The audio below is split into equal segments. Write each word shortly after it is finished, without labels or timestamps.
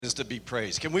Is to be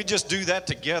praised. Can we just do that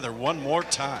together one more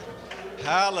time?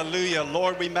 Hallelujah.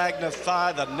 Lord, we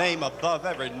magnify the name above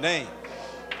every name.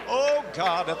 Oh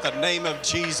God, at the name of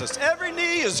Jesus, every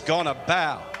knee is going to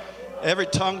bow. Every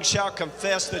tongue shall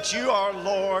confess that you are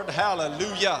Lord.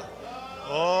 Hallelujah.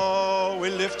 Oh, we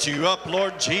lift you up,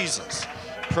 Lord Jesus.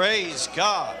 Praise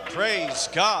God. Praise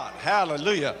God.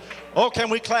 Hallelujah. Oh, can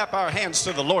we clap our hands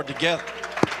to the Lord together?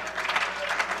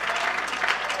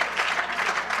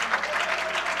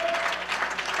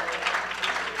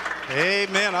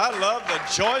 Amen. I love the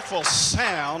joyful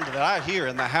sound that I hear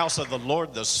in the house of the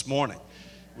Lord this morning.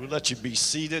 We'll let you be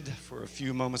seated for a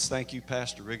few moments. Thank you,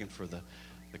 Pastor Riggin, for the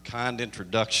kind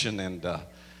introduction. And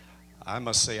I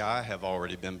must say I have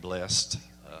already been blessed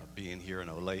being here in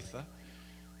Olathe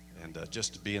and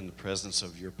just to be in the presence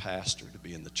of your pastor, to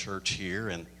be in the church here.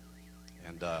 And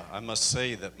I must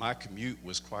say that my commute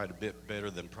was quite a bit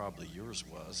better than probably yours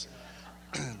was,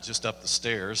 just up the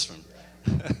stairs from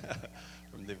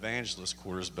the evangelist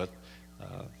quarters, but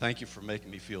thank you for making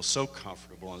me feel so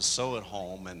comfortable and so at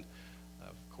home. And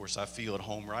of course, I feel at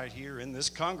home right here in this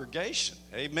congregation.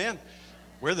 Amen.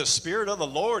 Where the Spirit of the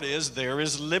Lord is, there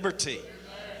is liberty.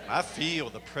 I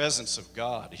feel the presence of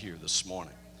God here this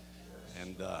morning.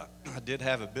 And I did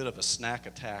have a bit of a snack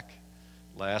attack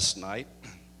last night.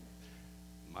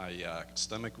 My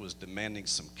stomach was demanding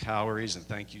some calories, and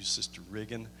thank you, Sister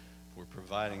Riggin, for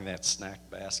providing that snack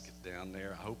basket down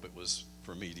there. I hope it was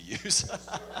for me to use.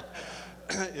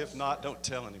 If not, don't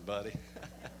tell anybody.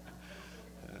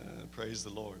 Praise the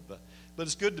Lord. But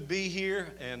it's good to be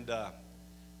here, and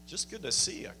just good to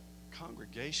see a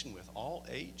congregation with all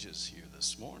ages here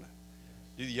this morning.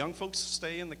 Do the young folks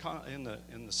stay in the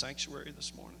sanctuary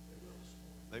this morning?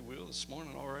 They will this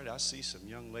morning. All right. I see some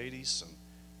young ladies, some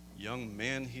young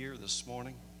men here this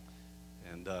morning,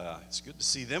 and it's good to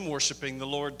see them worshiping the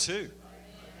Lord too.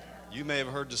 You may have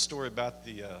heard the story about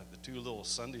the two little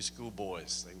Sunday school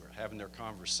boys. They were having their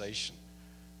conversation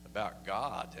about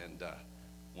God, and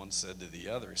one said to the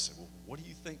other, he said, "Well, what do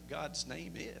you think God's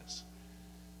name is?"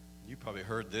 You probably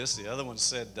heard this. The other one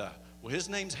said, "Well, his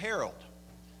name's Harold."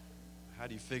 "How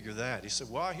do you figure that?" He said,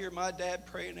 "Well, I hear my dad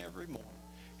praying every morning.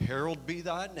 Harold be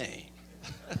thy name."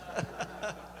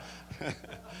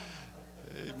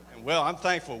 Well, I'm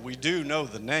thankful we do know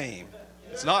the name.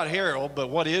 It's not Harold, but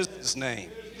what is his name?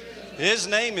 His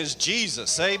name is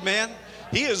Jesus. Amen.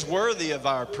 He is worthy of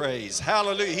our praise.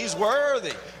 Hallelujah. He's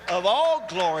worthy of all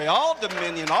glory, all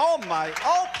dominion, all might,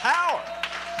 all power.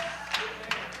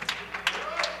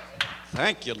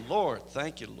 Thank you, Lord.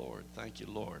 Thank you, Lord. Thank you,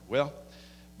 Lord. Well,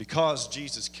 because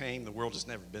Jesus came, the world has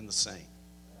never been the same.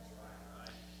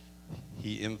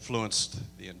 He influenced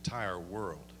the entire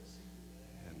world.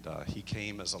 And he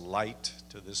came as a light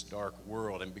to this dark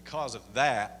world. And because of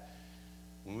that,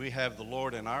 when we have the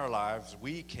Lord in our lives,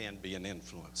 we can be an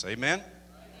influence. Amen?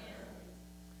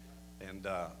 And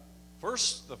the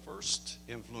first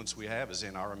influence we have is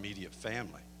in our immediate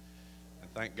family.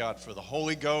 And thank God for the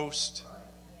Holy Ghost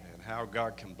and how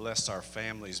God can bless our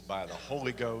families by the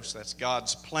Holy Ghost. That's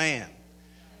God's plan.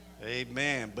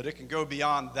 Amen. But it can go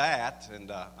beyond that, and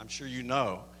I'm sure you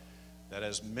know that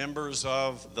as members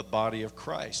of the body of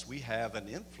Christ, we have an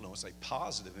influence, a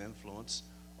positive influence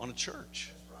on a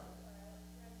church.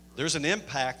 There's an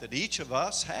impact that each of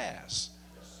us has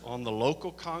on the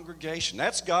local congregation.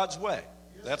 That's God's way.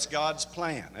 That's God's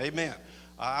plan. Amen.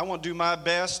 I want to do my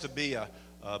best to be a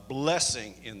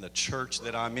blessing in the church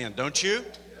that I'm in. Don't you?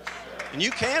 And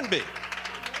you can be.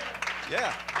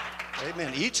 Yeah.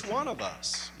 Amen. Each one of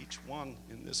us, each one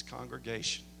in this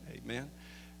congregation. Amen.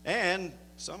 And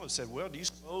some have said, well, do you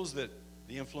suppose that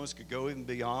the influence could go even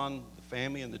beyond the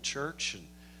family and the church? And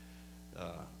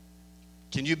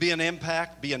can you be an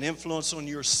impact, be an influence on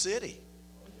your city?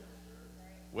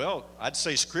 Well, I'd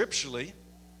say scripturally,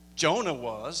 Jonah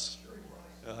was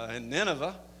in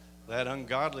Nineveh, that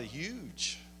ungodly,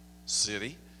 huge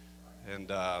city. And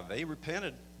they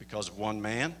repented because of one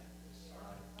man.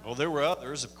 Well, there were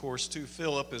others, of course, too.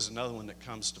 Philip is another one that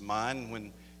comes to mind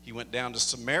when he went down to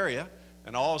Samaria.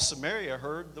 And all of Samaria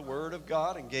heard the word of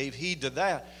God and gave heed to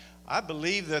that. I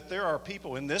believe that there are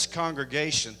people in this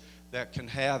congregation that can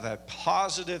have a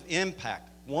positive impact.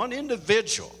 One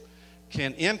individual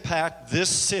can impact this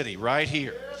city right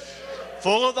here.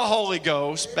 Full of the Holy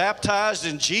Ghost, baptized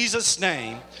in Jesus'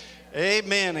 name.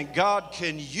 Amen. And God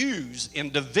can use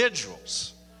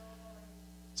individuals.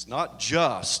 It's not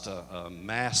just a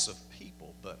mass of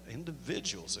people, but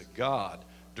individuals that God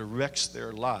directs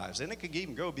their lives. And it could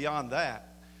even go beyond that.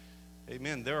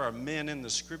 Amen. There are men in the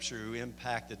scripture who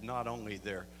impacted not only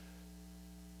their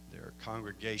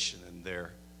congregation and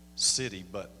their city,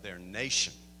 but their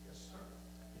nation.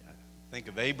 Think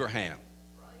of Abraham.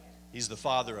 He's the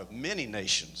father of many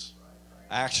nations,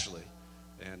 actually.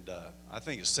 And I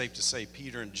think it's safe to say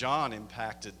Peter and John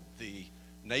impacted the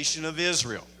nation of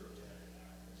Israel.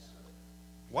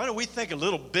 Why don't we think a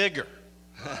little bigger?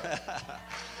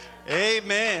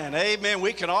 Amen. Amen.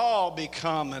 We can all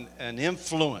become an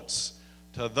influence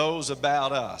to those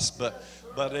about us. But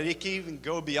it can even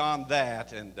go beyond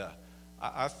that. And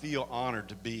I feel honored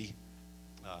to be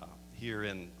here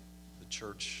in the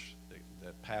church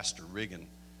that Pastor Riggin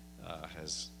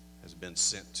has been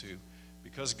sent to.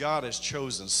 Because God has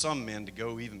chosen some men to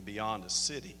go even beyond a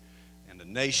city and a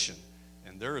nation.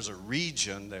 And there is a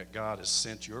region that God has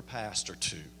sent your pastor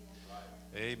to.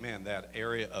 Amen. That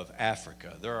area of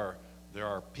Africa. There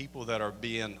are people that are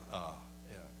being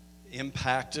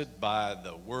impacted by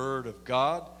the Word of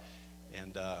God.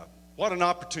 And what an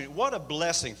opportunity, what a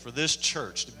blessing for this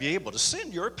church to be able to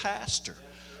send your pastor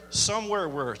somewhere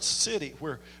where it's city,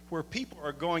 where people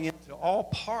are going into all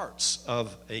parts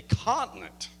of a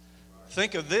continent.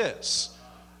 Think of this,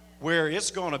 where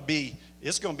it's going to be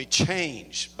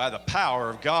changed by the power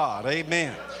of God.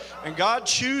 Amen. And God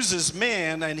chooses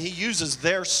men and He uses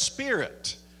their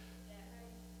spirit.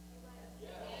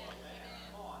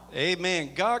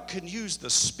 Amen. God can use the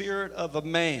spirit of a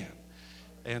man.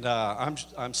 And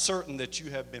I'm certain that you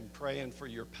have been praying for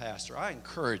your pastor. I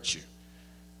encourage you.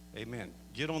 Amen.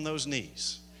 Get on those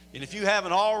knees. And if you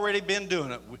haven't already been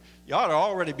doing it, you ought to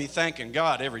already be thanking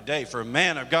God every day for a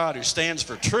man of God who stands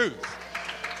for truth.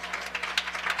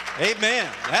 Amen.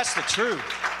 That's the truth.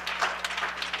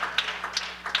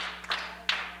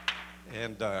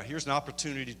 And here's an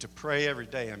opportunity to pray every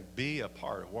day and be a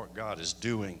part of what God is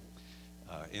doing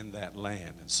in that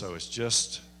land. And so it's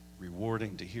just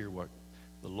rewarding to hear what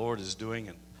the Lord is doing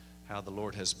and how the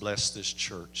Lord has blessed this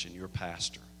church and your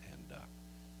pastor. And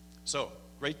so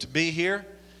great to be here.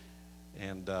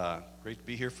 And great to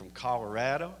be here from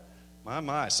Colorado.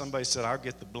 My, somebody said I'll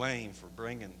get the blame for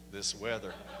bringing this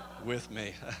weather with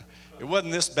me. It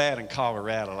wasn't this bad in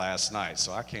Colorado last night,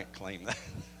 so I can't claim that.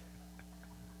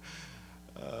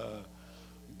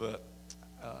 But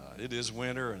it is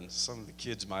winter, and some of the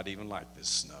kids might even like this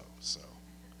snow. So,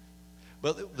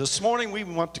 but this morning we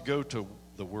want to go to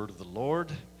the Word of the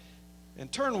Lord.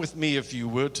 And turn with me, if you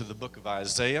would, to the book of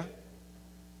Isaiah.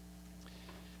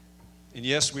 And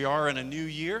yes, we are in a new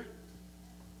year.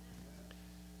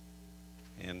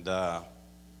 And I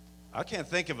can't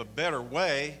think of a better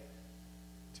way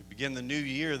to begin the new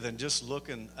year than just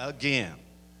looking again,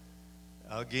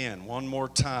 one more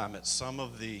time at some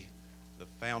of the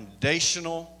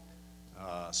foundational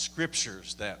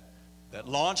scriptures that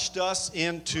launched us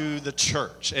into the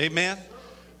church. Amen?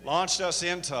 Launched us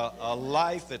into a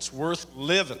life that's worth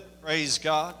living. Praise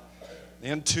God.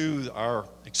 Into our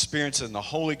experience in the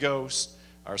Holy Ghost,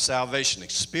 our salvation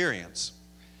experience.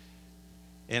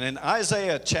 And in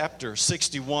Isaiah chapter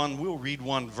 61, we'll read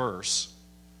one verse,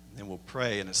 and then we'll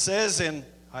pray. And it says in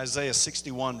Isaiah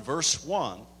 61, verse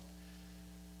 1,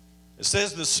 it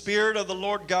says, "The Spirit of the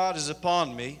Lord God is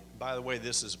upon me." By the way,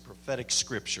 this is a prophetic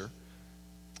scripture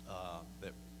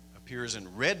that appears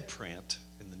in red print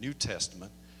in the New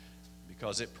Testament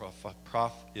because it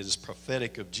is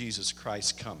prophetic of Jesus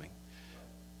Christ coming.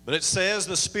 But it says,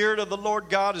 "The Spirit of the Lord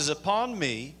God is upon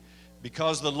me,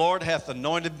 because the Lord hath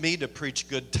anointed me to preach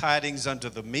good tidings unto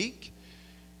the meek.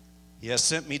 He has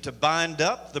sent me to bind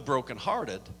up the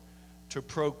brokenhearted, to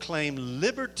proclaim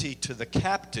liberty to the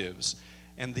captives,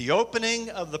 and the opening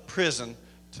of the prison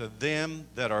to them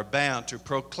that are bound, to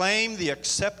proclaim the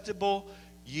acceptable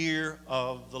year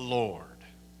of the Lord."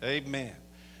 Amen.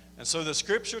 And so the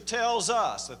scripture tells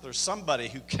us that there's somebody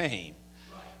who came,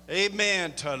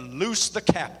 amen, to loose the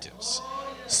captives.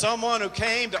 Someone who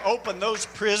came to open those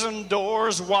prison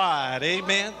doors wide.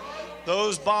 Amen.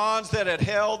 Those bonds that had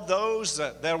held those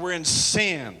that were in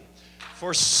sin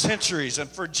for centuries and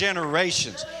for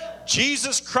generations.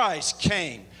 Jesus Christ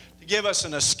came to give us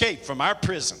an escape from our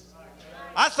prison.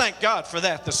 I thank God for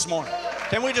that this morning.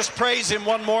 Can we just praise Him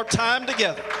one more time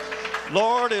together?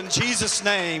 Lord, in Jesus'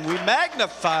 name, we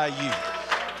magnify You.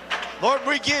 Lord,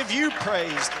 we give You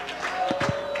praise.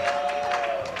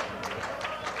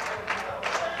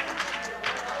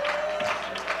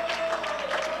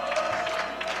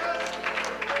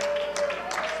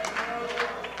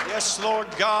 Yes, Lord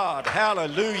God.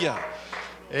 Hallelujah.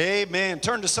 Amen.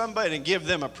 Turn to somebody and give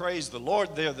them a praise the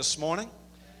Lord there this morning.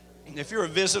 And if you're a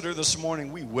visitor this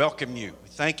morning, we welcome you.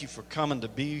 Thank you for coming to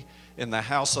be in the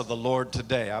house of the Lord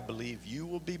today. I believe you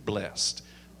will be blessed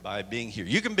by being here.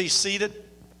 You can be seated.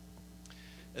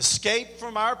 Escape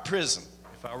from our prison.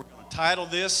 If I were going to title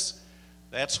this,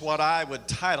 that's what I would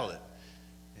title it.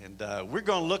 And we're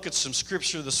going to look at some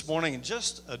scripture this morning and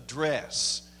just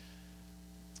address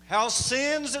how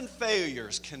sins and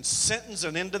failures can sentence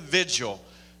an individual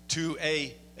to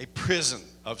a prison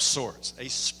of sorts, a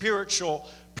spiritual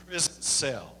prison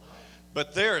cell.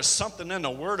 But there is something in the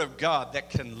Word of God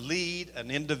that can lead an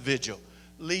individual,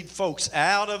 lead folks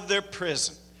out of their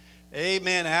prison,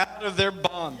 amen, out of their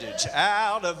bondage,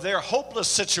 out of their hopeless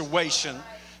situation.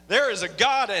 There is a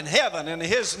God in heaven, and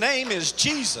His name is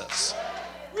Jesus.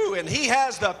 Woo, and He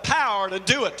has the power to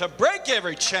do it, to break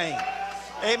every chain,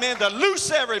 amen, to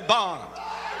loose every bond.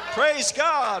 Praise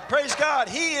God, praise God.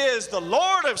 He is the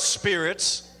Lord of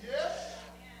spirits.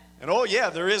 And oh yeah,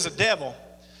 there is a devil.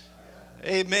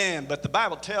 Amen. But the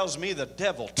Bible tells me the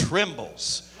devil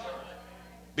trembles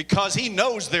because he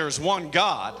knows there's one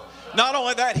God. Not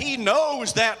only that, he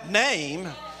knows that name.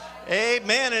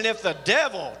 Amen. And if the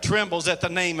devil trembles at the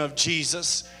name of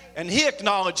Jesus and he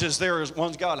acknowledges there is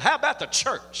one God, how about the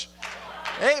church?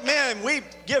 Amen. We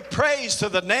give praise to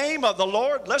the name of the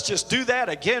Lord. Let's just do that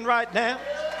again right now.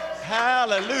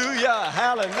 Hallelujah.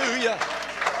 Hallelujah.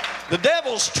 The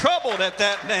devil's troubled at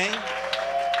that name.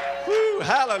 Woo,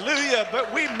 hallelujah.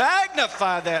 But we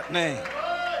magnify that name.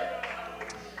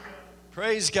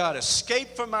 Praise God.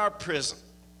 Escape from our prison.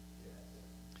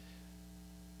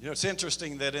 You know, it's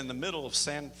interesting that in the middle of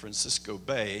San Francisco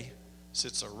Bay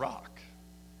sits a rock.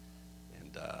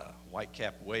 And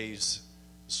whitecap waves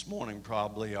this morning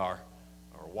probably are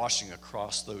washing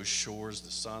across those shores.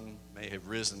 The sun may have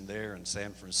risen there in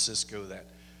San Francisco. That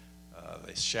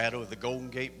the shadow of the Golden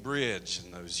Gate Bridge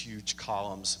and those huge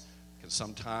columns can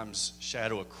sometimes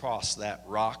shadow across that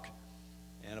rock.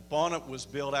 And upon it was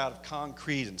built out of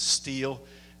concrete and steel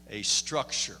a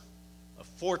structure, a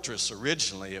fortress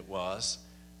originally it was.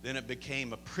 Then it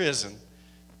became a prison.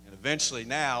 And eventually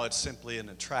now it's simply an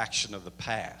attraction of the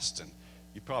past. And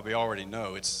you probably already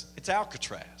know it's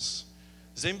Alcatraz.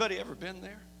 Has anybody ever been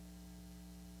there?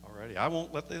 Already? I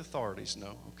won't let the authorities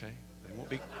know, okay? They won't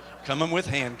be coming with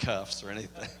handcuffs or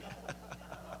anything.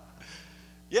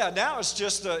 Yeah, now it's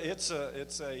just it's an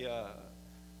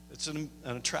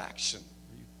attraction.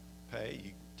 You pay,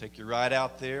 you take your ride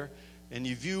out there, and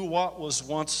you view what was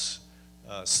once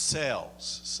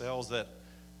cells that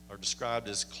are described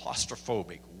as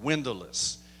claustrophobic,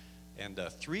 windowless, and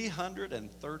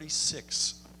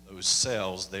 336 of those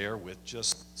cells there with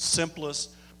just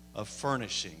simplest of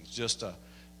furnishings, just a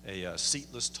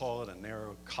seatless toilet, a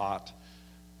narrow cot,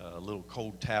 a little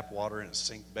cold tap water in a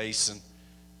sink basin,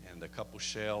 and a couple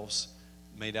shelves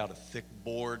made out of thick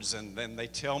boards. And then they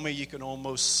tell me you can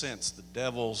almost sense the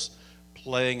devil's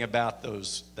playing about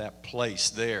that place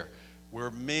there,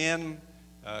 where men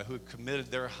who had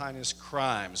committed their heinous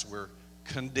crimes were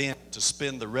condemned to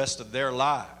spend the rest of their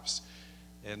lives.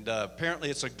 And apparently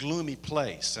it's a gloomy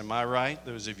place. Am I right?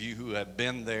 Those of you who have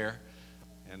been there.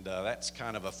 And that's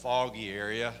kind of a foggy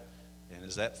area. And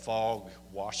as that fog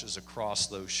washes across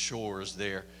those shores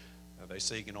there, they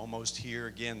say you can almost hear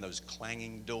again those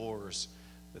clanging doors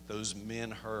that those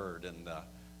men heard, and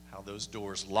how those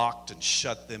doors locked and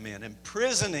shut them in,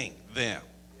 imprisoning them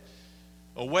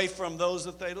away from those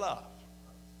that they love,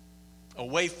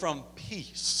 away from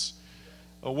peace,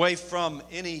 away from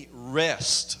any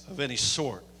rest of any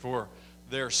sort for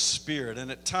their spirit.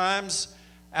 And at times,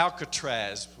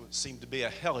 Alcatraz seemed to be a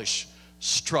hellish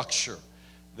structure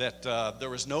that there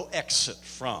was no exit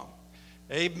from.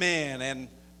 Amen. And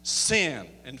sin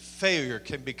and failure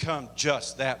can become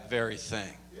just that very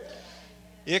thing.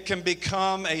 It can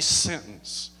become a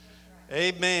sentence.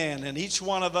 Amen. And each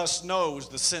one of us knows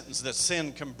the sentence that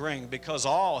sin can bring, because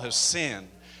all have sinned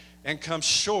and come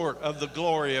short of the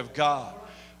glory of God.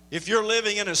 If you're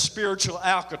living in a spiritual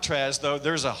Alcatraz, though,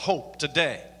 there's a hope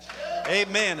today.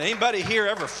 Amen. Anybody here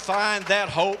ever find that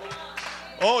hope?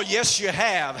 Oh, yes, you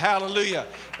have. Hallelujah.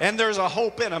 And there's a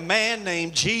hope in a man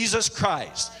named Jesus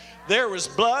Christ. There was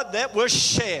blood that was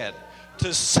shed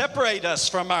to separate us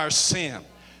from our sin.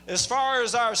 As far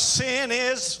as our sin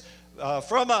is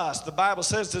from us, the Bible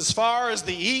says, as far as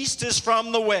the east is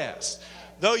from the west.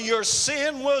 Though your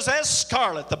sin was as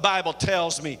scarlet, the Bible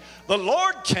tells me, the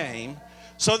Lord came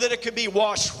so that it could be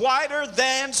washed whiter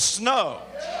than snow.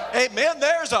 Amen.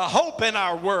 There's a hope in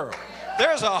our world.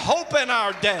 There's a hope in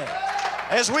our day.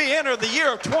 As we enter the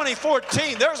year of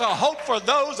 2014, there's a hope for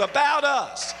those about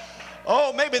us.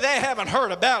 Oh, maybe they haven't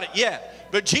heard about it yet,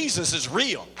 but Jesus is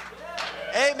real.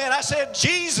 Amen. I said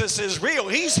Jesus is real.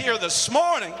 He's here this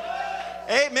morning.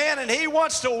 Amen. And He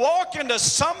wants to walk into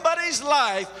somebody's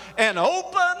life and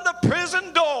open the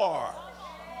prison door.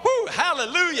 Woo,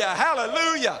 hallelujah,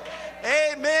 hallelujah.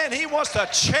 Amen. He wants to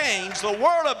change the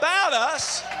world about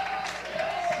us.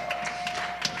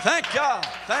 Thank God.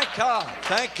 Thank God.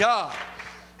 Thank God.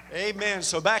 Amen.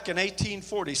 So back in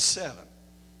 1847,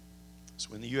 that's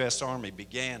when the U.S. Army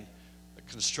began the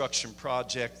construction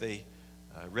project. They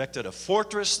erected a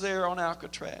fortress there on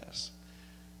Alcatraz.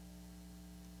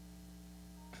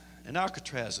 And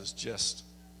Alcatraz is just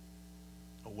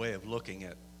a way of looking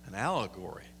at an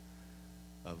allegory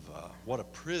of what a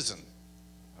prison,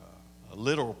 a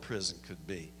literal prison could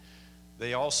be.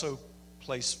 They also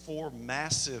placed 4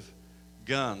 massive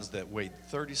guns that weighed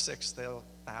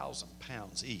 36,000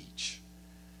 pounds each.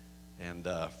 And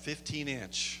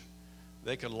 15-inch,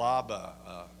 they could lob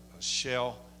a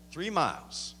shell 3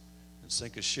 miles and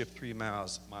sink a ship 3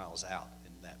 miles out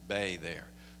in that bay there.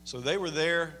 So they were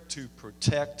there to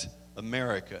protect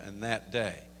America in that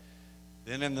day.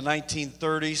 Then in the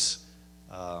 1930s,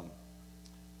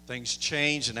 things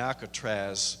changed in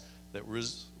Alcatraz that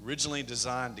was originally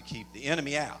designed to keep the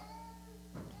enemy out.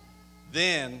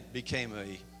 Then became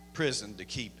a prison to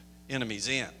keep enemies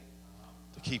in,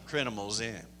 to keep criminals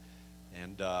in.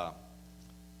 And,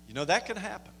 that can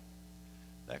happen.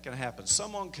 That can happen.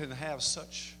 Someone can have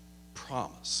such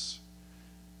promise.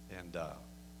 And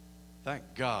thank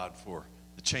God for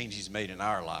the change He's made in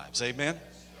our lives. Amen?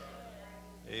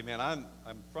 Amen. I'm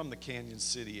from the Canyon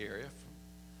City area.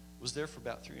 Was there for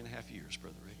about 3.5 years,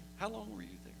 Brother Reagan. How long were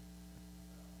you there?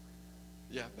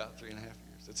 Yeah, about 3.5 years.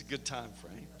 That's a good time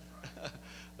frame.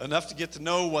 Enough to get to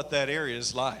know what that area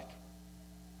is like.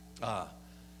 I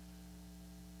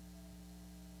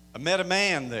met a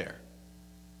man there.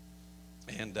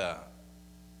 And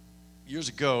years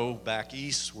ago, back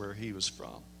east where he was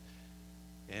from.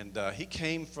 And he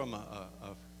came from a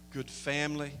good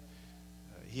family.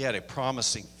 He had a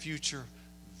promising future,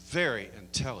 very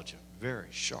intelligent, very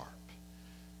sharp.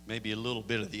 Maybe a little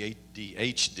bit of the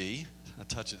ADHD, a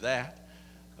touch of that.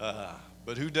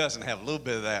 But who doesn't have a little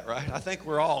bit of that, right? I think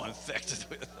we're all infected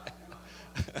with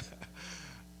that.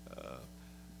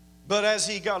 But as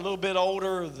he got a little bit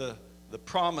older, the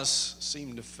promise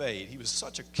seemed to fade. He was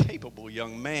such a capable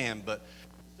young man, but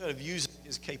instead of using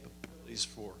his capabilities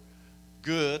for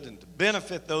good and to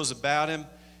benefit those about him,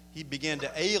 he began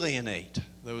to alienate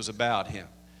those about him.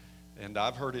 And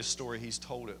I've heard his story. He's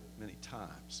told it many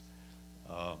times.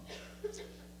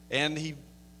 And he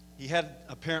had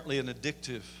apparently an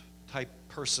addictive type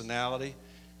personality,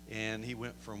 and he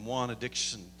went from one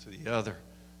addiction to the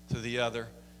other,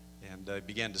 and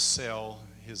began to sell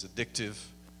his addictive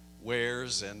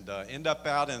wares and end up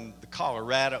out in the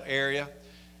Colorado area.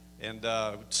 And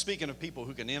speaking of people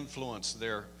who can influence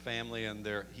their family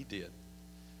he did.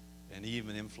 And he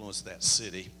even influenced that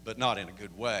city, but not in a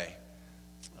good way.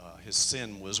 His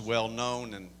sin was well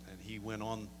known, and he went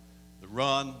on the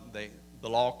run. The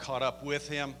law caught up with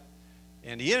him,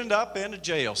 and he ended up in a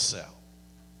jail cell,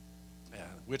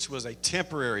 which was a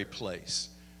temporary place.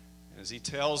 As he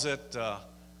tells it, the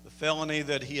felony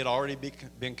that he had already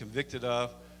been convicted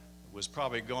of was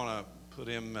probably going to put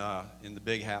him in the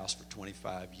big house for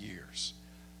 25 years.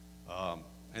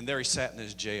 And there he sat in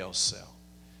his jail cell.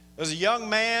 As a young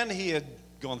man, he had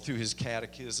gone through his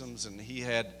catechisms, and he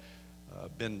had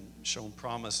been shown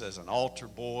promise as an altar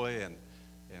boy,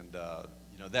 and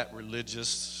that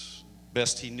religious,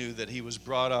 best he knew that he was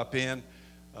brought up in.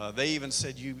 They even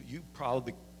said, you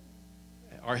probably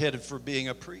are headed for being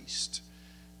a priest.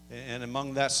 And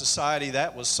among that society,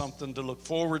 that was something to look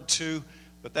forward to,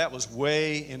 but that was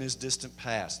way in his distant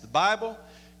past. The Bible,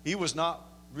 he was not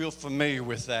real familiar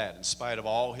with that in spite of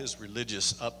all his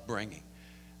religious upbringing.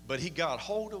 But he got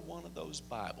hold of one of those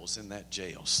Bibles in that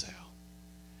jail cell.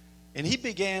 And he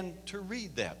began to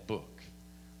read that book.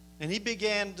 And he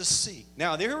began to seek.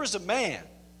 Now, there was a man.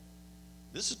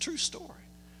 This is a true story.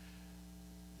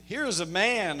 Here is a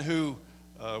man who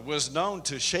was known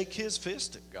to shake his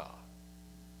fist at God.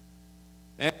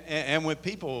 And when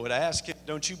people would ask him,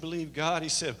 don't you believe God? He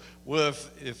said, well,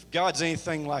 if God's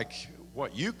anything like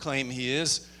what you claim he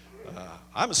is,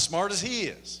 I'm as smart as he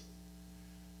is.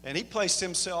 And he placed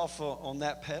himself on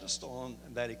that pedestal, on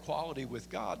that equality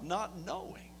with God, not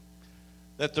knowing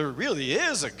that there really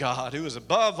is a God who is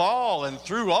above all and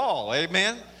through all,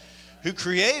 amen? Who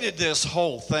created this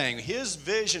whole thing. His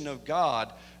vision of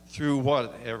God through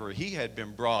whatever he had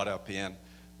been brought up in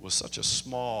was such a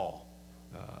small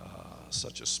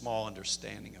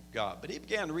understanding of God. But he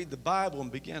began to read the Bible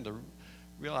and began to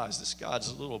realize this God's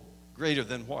a little greater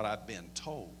than what I've been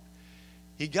told.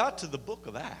 He got to the book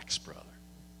of Acts, brother.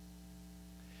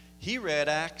 He read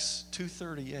Acts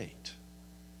 2:38.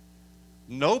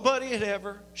 Nobody had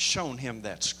ever shown him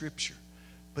that scripture.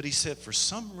 But he said for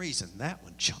some reason that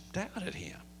one jumped out at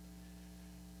him.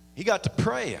 He got to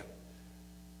praying.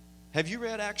 Have you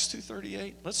read Acts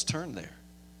 2:38? Let's turn there.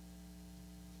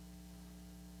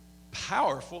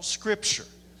 powerful Scripture.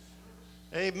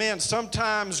 Amen.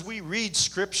 Sometimes we read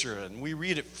Scripture, and we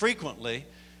read it frequently,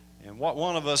 and what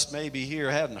one of us maybe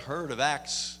here hadn't heard of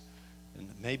Acts, and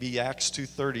maybe Acts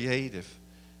 2:38, if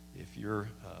you're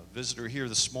a visitor here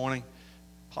this morning,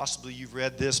 possibly you've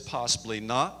read this, possibly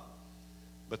not.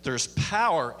 But there's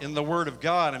power in the Word of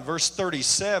God. In verse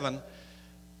 37,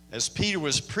 as Peter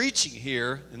was preaching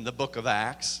here in the book of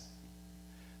Acts,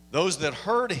 those that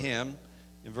heard him,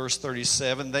 in verse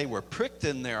 37, they were pricked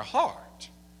in their heart.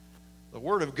 The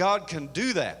Word of God can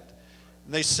do that.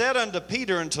 And they said unto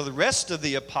Peter and to the rest of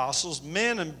the apostles,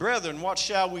 Men and brethren, what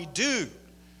shall we do?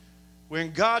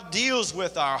 When God deals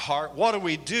with our heart, what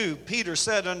do? Peter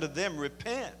said unto them,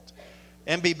 Repent,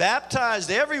 and be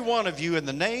baptized every one of you in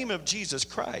the name of Jesus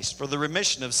Christ for the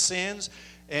remission of sins,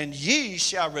 and ye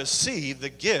shall receive the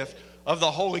gift of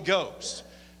the Holy Ghost.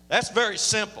 That's very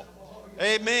simple.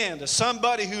 Amen. To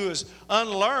somebody who is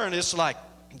unlearned, it's like,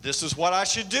 this is what I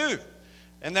should do.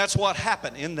 And that's what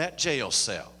happened in that jail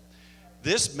cell.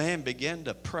 This man began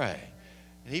to pray.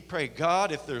 And he prayed,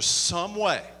 God, if there's some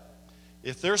way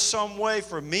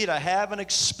for me to have an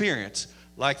experience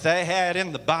like they had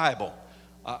in the Bible,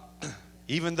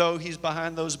 even though he's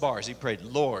behind those bars, he prayed,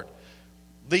 Lord,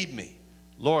 lead me.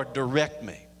 Lord, direct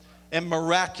me. And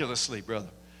miraculously, brother,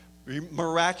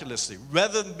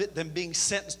 rather than being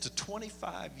sentenced to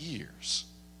 25 years,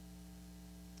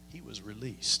 he was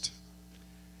released.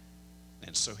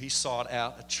 And so he sought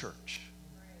out a church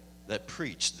that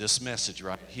preached this message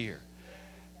right here.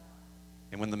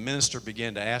 And when the minister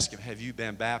began to ask him, have you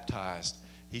been baptized?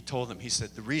 He told them, he said,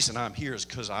 the reason I'm here is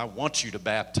because I want you to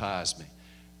baptize me.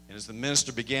 And as the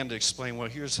minister began to explain, well,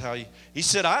 here's how he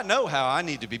said, I know how I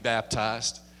need to be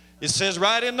baptized. It says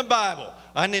right in the Bible,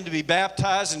 I need to be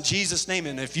baptized in Jesus' name.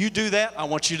 And if you do that, I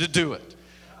want you to do it.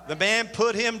 The man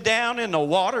put him down in the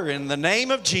water in the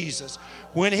name of Jesus.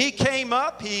 When he came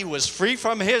up, he was free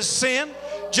from his sin,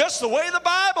 just the way the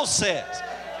Bible says.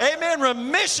 Amen.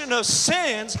 Remission of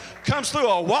sins comes through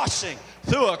a washing,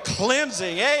 through a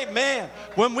cleansing. Amen.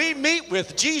 When we meet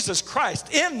with Jesus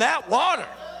Christ in that water,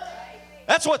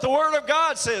 that's what the Word of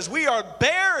God says. We are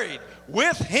buried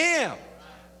with Him,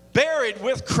 buried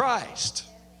with Christ.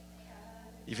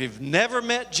 If you've never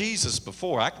met Jesus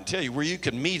before, I can tell you where you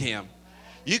can meet Him.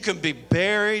 You can be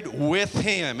buried with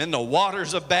Him in the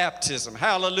waters of baptism.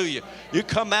 Hallelujah. You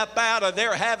come up out of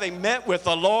there having met with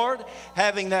the Lord,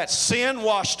 having that sin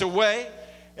washed away.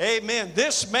 Amen.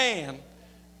 This man,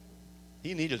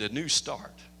 he needed a new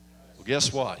start. Well,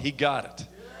 guess what? He got it.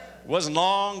 It wasn't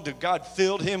long till God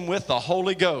filled him with the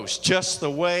Holy Ghost, just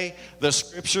the way the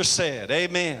Scripture said.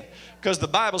 Amen. Because the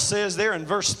Bible says there in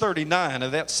verse 39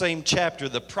 of that same chapter,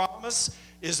 the promise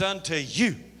is unto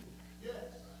you.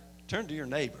 Turn to your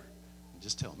neighbor and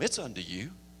just tell him, it's unto you.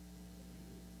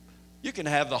 You can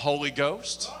have the Holy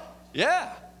Ghost.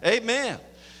 Yeah, amen.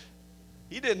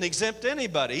 He didn't exempt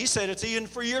anybody. He said it's even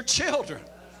for your children.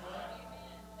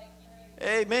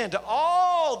 Amen. To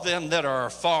all them that are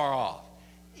far off,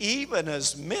 even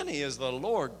as many as the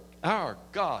Lord our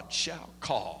God shall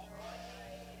call.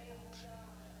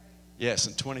 Yes,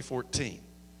 in 2014,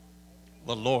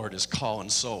 the Lord is calling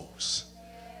souls.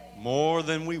 More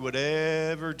than we would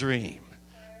ever dream.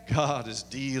 God is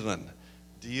dealing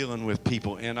with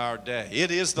people in our day. It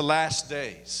is the last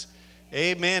days.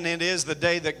 Amen. It is the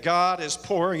day that God is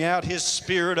pouring out His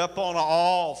Spirit upon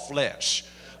all flesh.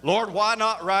 Lord, why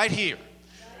not right here?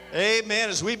 Amen.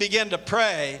 As we begin to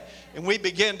pray and we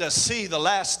begin to see the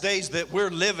last days that we're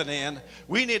living in,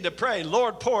 we need to pray,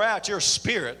 Lord, pour out your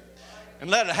Spirit and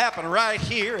let it happen right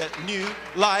here at New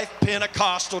Life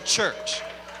Pentecostal Church.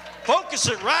 Focus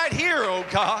it right here, oh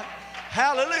God.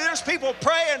 Hallelujah. There's people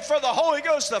praying for the Holy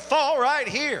Ghost to fall right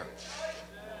here.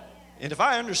 And if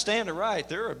I understand it right,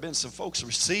 there have been some folks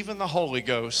receiving the Holy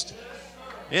Ghost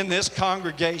in this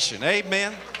congregation.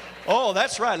 Amen. Oh,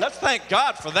 that's right. Let's thank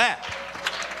God for that.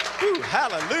 Whew,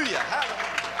 hallelujah.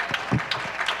 Hallelujah.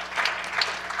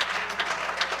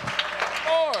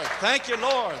 Lord, thank you,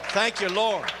 Lord. Thank you,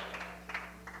 Lord.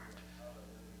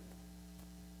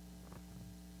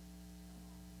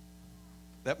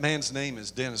 That man's name is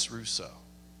Dennis Russo.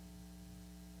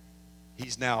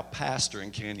 He's now a pastor in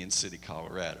Canyon City,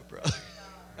 Colorado, brother.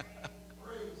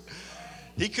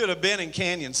 He could have been in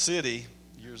Canyon City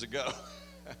years ago.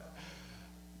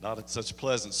 Not in such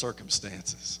pleasant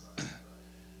circumstances.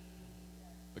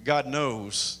 But God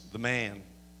knows the man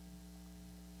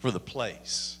for the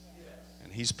place.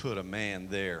 And He's put a man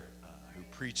there who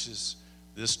preaches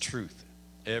this truth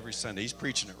every Sunday. He's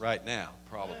preaching it right now,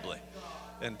 probably.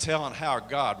 And telling how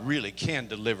God really can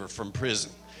deliver from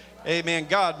prison. Amen.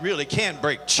 God really can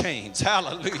break chains.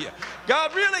 Hallelujah.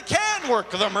 God really can work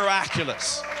the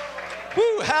miraculous.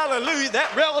 Woo, hallelujah.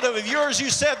 That relative of yours, you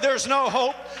said there's no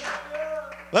hope.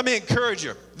 Let me encourage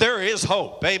you. There is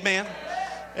hope. Amen.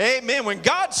 Amen. When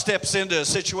God steps into a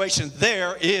situation,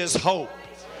 there is hope.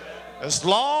 As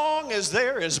long as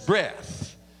there is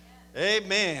breath.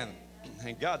 Amen.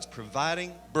 And God's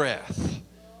providing breath.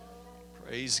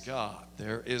 Praise God.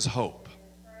 There is hope.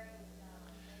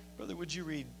 Brother, would you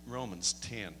read Romans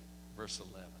 10, verse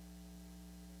 11?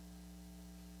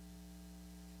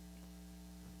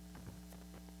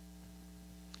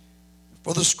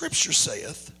 For the scripture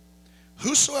saith,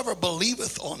 whosoever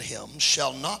believeth on him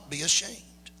shall not be ashamed.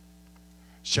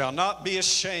 Shall not be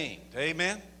ashamed.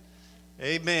 Amen.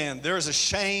 Amen. There's a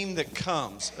shame that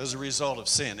comes as a result of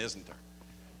sin, isn't there?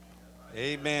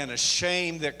 Amen. A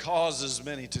shame that causes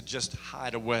many to just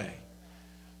hide away.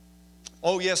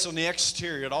 Oh, yes, on the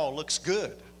exterior, it all looks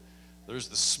good. There's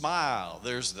the smile.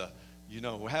 There's the,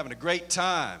 we're having a great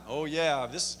time. Oh, yeah,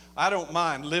 I don't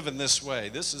mind living this way.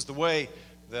 This is the way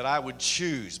that I would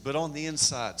choose. But on the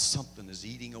inside, something is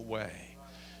eating away.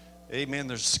 Amen.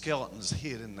 There's skeletons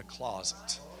hid in the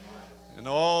closet. And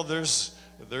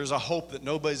there's a hope that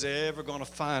nobody's ever going to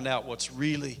find out what's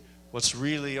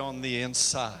really on the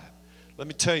inside. Let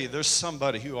me tell you, there's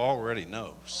somebody who already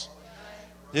knows.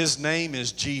 His name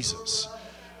is Jesus.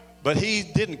 But he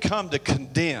didn't come to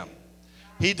condemn.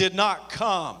 He did not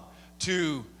come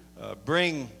to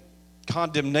bring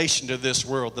condemnation to this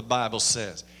world, the Bible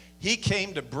says. He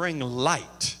came to bring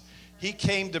light. He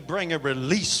came to bring a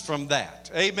release from that.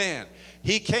 Amen.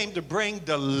 He came to bring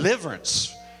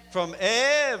deliverance from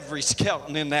every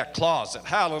skeleton in that closet.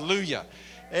 Hallelujah.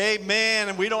 Amen.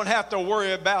 And we don't have to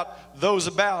worry about those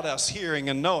about us hearing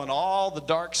and knowing all the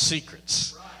dark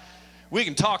secrets. We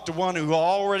can talk to one who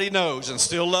already knows and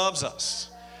still loves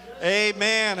us.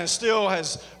 Amen. And still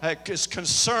is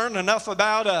concerned enough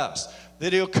about us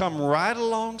that he'll come right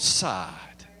alongside.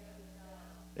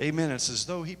 Amen. It's as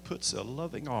though he puts a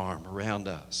loving arm around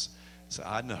us. So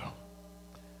I know.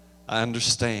 I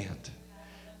understand.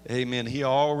 Amen. He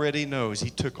already knows. He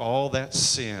took all that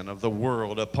sin of the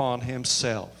world upon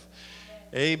himself.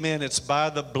 Amen. It's by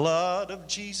the blood of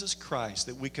Jesus Christ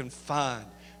that we can find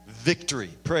victory.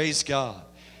 Praise God.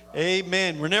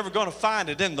 Amen. We're never going to find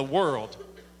it in the world.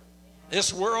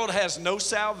 This world has no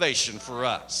salvation for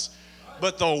us.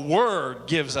 But the Word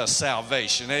gives us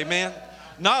salvation. Amen.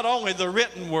 Not only the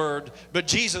written Word, but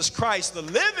Jesus Christ, the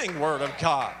living Word of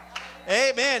God.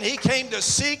 Amen. He came to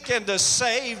seek and to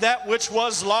save that which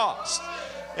was lost.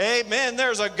 Amen.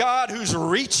 There's a God who's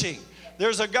reaching.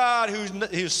 There's a God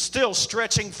who's still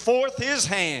stretching forth his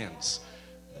hands.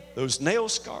 Those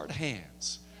nail-scarred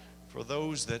hands for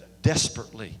those that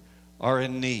desperately are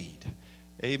in need.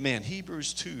 Amen.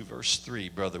 Hebrews 2, verse 3,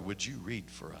 brother, would you read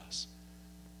for us?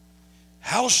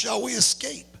 How shall we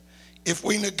escape if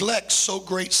we neglect so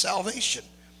great salvation,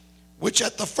 which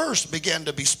at the first began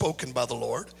to be spoken by the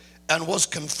Lord, and was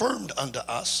confirmed unto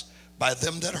us by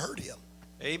them that heard him?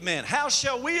 Amen. How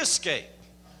shall we escape?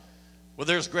 Well,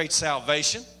 there's great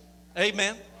salvation.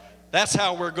 Amen. That's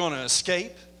how we're going to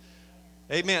escape.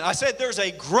 Amen. I said there's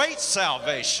a great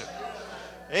salvation.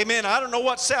 Amen. I don't know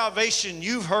what salvation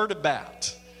you've heard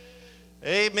about.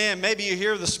 Amen. Maybe you're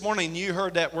here this morning and you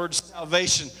heard that word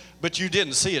salvation, but you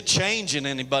didn't see a change in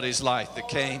anybody's life that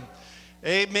came.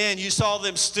 Amen. You saw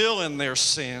them still in their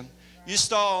sin. You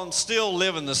saw them still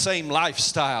living the same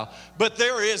lifestyle. But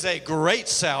there is a great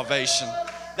salvation.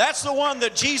 That's the one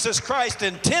that Jesus Christ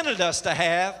intended us to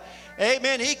have.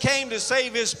 Amen. He came to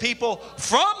save his people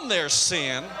from their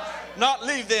sin, not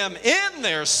leave them in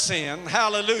their sin.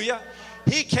 Hallelujah.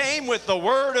 He came with the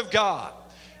Word of God.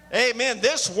 Amen.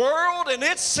 This world and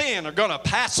its sin are going to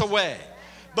pass away,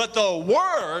 but the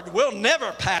Word will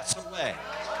never pass away.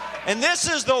 And this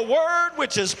is the Word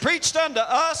which is preached unto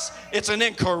us. It's an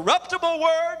incorruptible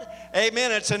Word.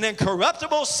 Amen. It's an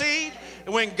incorruptible seed.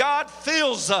 And when God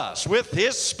fills us with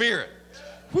His Spirit,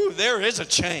 there is a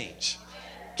change.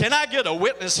 Can I get a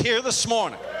witness here this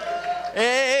morning?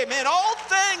 Amen. All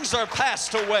things are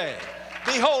passed away.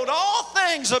 Behold, all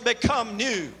things have become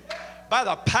new by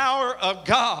the power of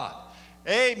God.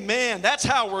 Amen. That's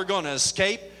how we're going to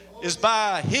escape, is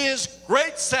by His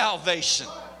great salvation.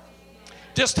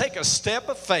 Just take a step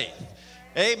of faith.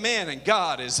 Amen. And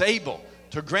God is able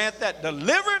to grant that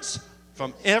deliverance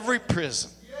from every prison.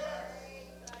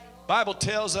 The Bible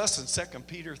tells us in 2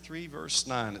 Peter 3, verse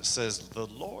 9, it says, the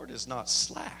Lord is not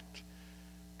slack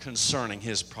concerning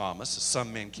His promise, as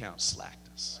some men count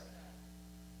slackness,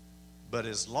 but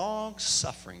is long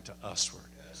suffering to usward.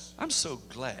 I'm so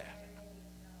glad.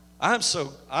 I'm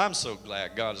so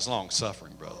glad God is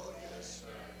long-suffering, brother.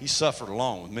 He suffered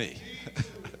along with me.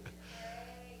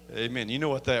 Amen. You know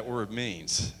what that word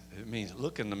means? It means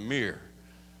look in the mirror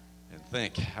and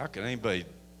think, how can anybody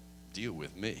deal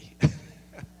with me?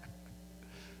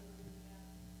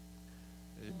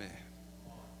 Amen.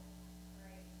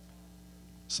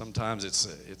 Sometimes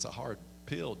it's a hard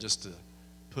pill just to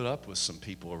put up with some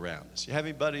people around us. You have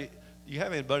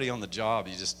anybody on the job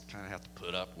you just kind of have to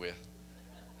put up with?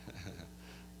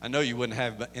 I know you wouldn't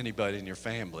have anybody in your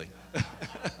family.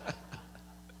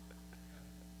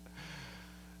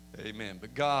 Amen.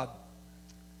 But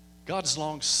God's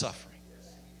long-suffering.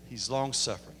 He's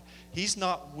long-suffering. He's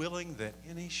not willing that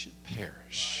any should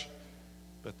perish,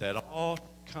 but that all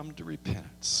come to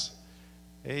repentance.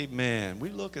 Amen. We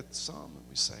look at some and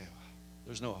we say, oh,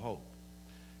 there's no hope.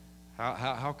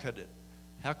 How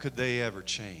could they ever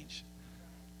change?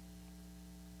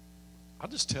 I'll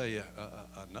just tell you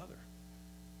another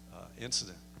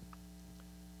incident.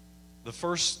 The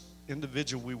first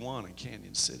individual we won in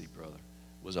Canyon City, brother,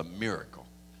 was a miracle.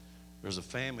 There's a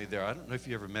family there. I don't know if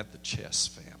you ever met the Chess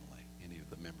family, any of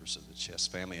the members of the Chess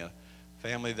family, a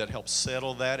family that helped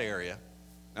settle that area.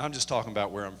 Now, I'm just talking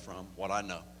about where I'm from, what I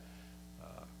know.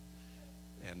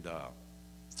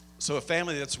 So a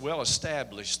family that's well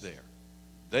established there.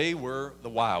 They were the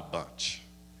Wild Bunch,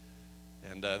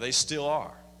 and they still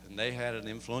are, and they had an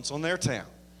influence on their town.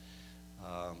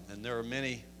 And there are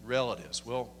many relatives.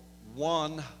 Well,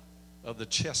 one of the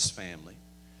Chess family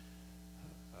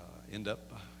end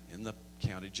up in the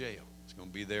county jail. He's going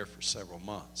to be there for several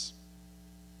months.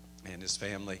 And his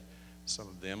family, some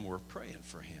of them were praying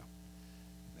for him.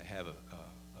 They have a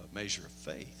measure of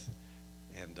faith.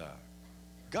 And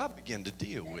God began to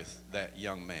deal with that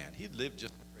young man. He'd lived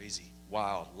just a crazy,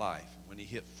 wild life. And when he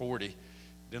hit 40, it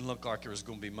didn't look like there was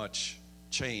going to be much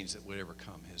change that would ever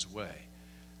come his way.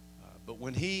 But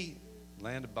when he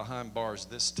landed behind bars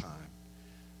this time,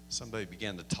 somebody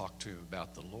began to talk to him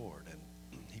about the Lord. And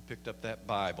he picked up that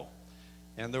Bible.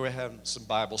 And they were having some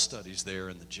Bible studies there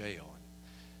in the jail. And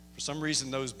for some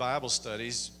reason, those Bible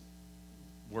studies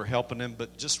were helping him,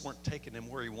 but just weren't taking him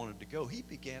where he wanted to go. He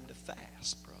began to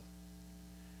fast, brother.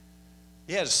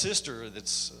 He had a sister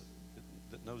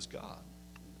that knows God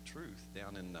and the truth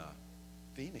down in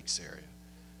Phoenix area.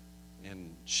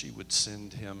 And she would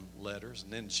send him letters.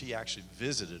 And then she actually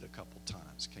visited a couple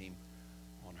times, came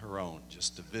on her own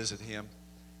just to visit him,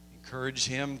 encourage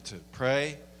him to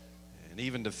pray, and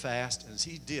even to fast. And as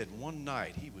he did, one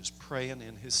night he was praying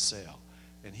in his cell,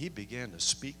 and he began to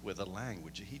speak with a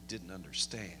language he didn't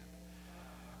understand.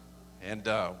 And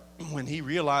when he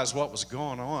realized what was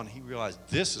going on, he realized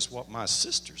this is what my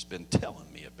sister's been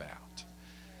telling me about.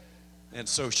 And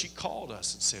so she called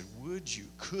us and said,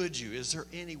 could you, is there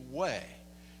any way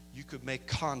you could make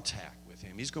contact with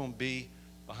him? He's going to be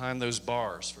behind those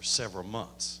bars for several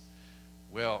months.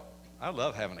 Well, I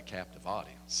love having a captive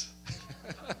audience.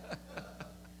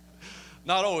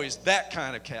 Not always that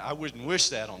kind of I wouldn't wish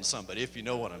that on somebody, if you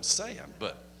know what I'm saying.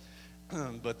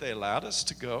 But they allowed us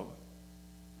to go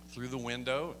through the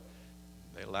window.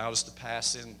 They allowed us to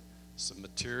pass in some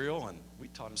material, and we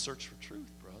taught him Search for Truth,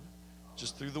 brother.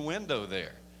 Just through the window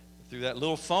there, through that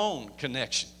little phone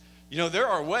connection. You know, there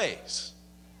are ways.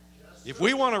 If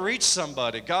we want to reach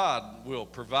somebody, God will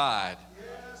provide.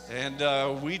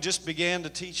 And we just began to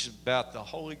teach about the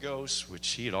Holy Ghost, which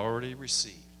he had already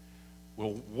received.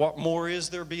 Well, what more is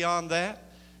there beyond that?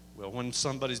 Well, when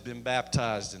somebody's been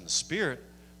baptized in the Spirit,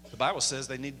 the Bible says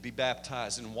they need to be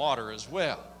baptized in water as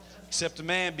well. Except a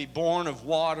man be born of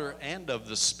water and of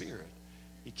the Spirit,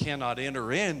 he cannot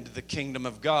enter into the kingdom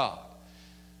of God.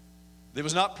 It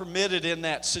was not permitted in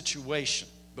that situation,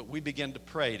 but we began to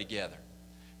pray together.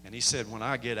 And he said, when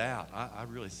I get out, I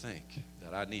really think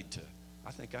that I need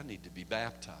to be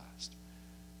baptized.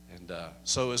 And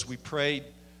so as we prayed,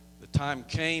 the time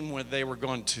came when they were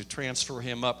going to transfer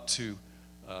him up to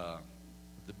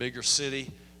the bigger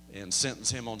city and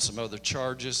sentence him on some other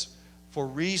charges for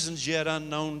reasons yet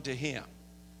unknown to him.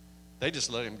 They just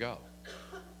let him go.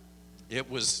 It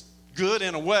was good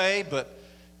in a way, but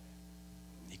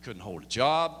he couldn't hold a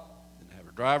job, didn't have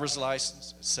a driver's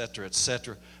license, etc.,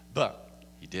 etc. But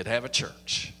he did have a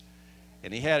church.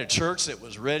 And he had a church that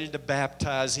was ready to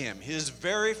baptize him. His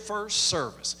very first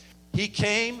service, he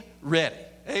came ready.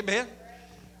 Amen.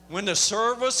 When the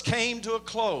service came to a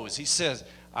close, he says,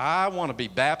 I want to be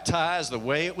baptized the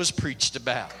way it was preached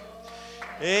about.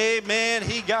 Amen.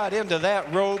 He got into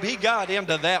that robe. He got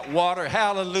into that water.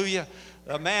 Hallelujah.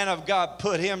 The man of God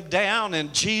put him down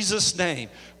in Jesus' name.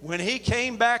 When he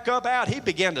came back up out, he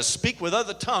began to speak with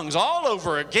other tongues all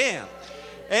over again.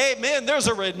 Amen. There's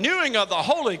a renewing of the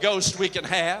Holy Ghost we can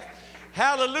have.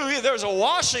 Hallelujah. There's a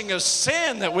washing of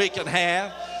sin that we can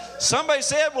have. Somebody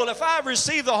said, well, if I've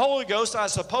received the Holy Ghost, I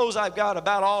suppose I've got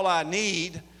about all I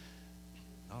need.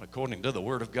 Not according to the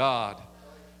Word of God.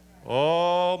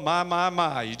 Oh,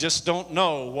 my. You just don't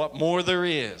know what more there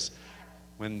is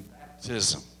when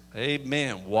baptism,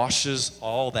 amen, washes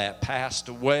all that past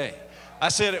away. I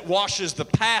said it washes the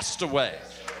past away.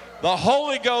 The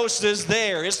Holy Ghost is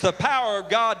there. It's the power of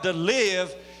God to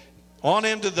live on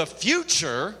into the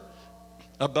future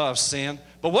above sin.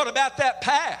 But what about that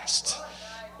past?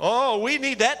 Oh, we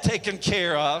need that taken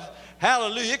care of.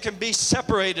 Hallelujah. It can be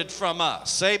separated from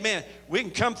us. Amen. We can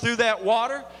come through that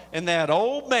water, and that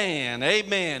old man,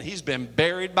 amen, he's been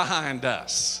buried behind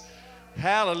us.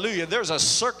 Hallelujah. There's a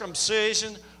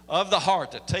circumcision of the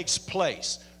heart that takes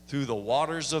place through the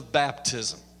waters of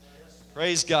baptism.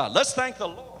 Praise God. Let's thank the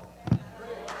Lord.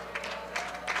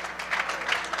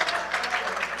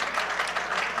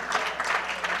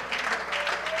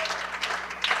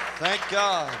 Thank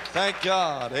God. Thank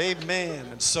God. Amen.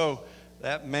 And so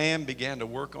that man began to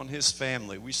work on his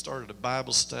family. We started a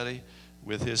Bible study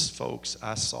with his folks.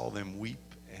 I saw them weep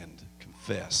and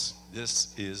confess.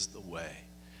 This is the way.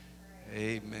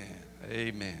 Amen.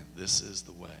 Amen. This is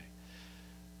the way.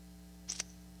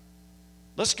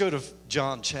 Let's go to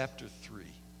John chapter 3.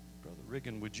 Brother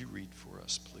Riggin, would you read for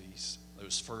us, please?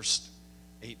 Those first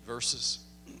 8 verses.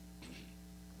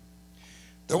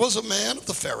 There was a man of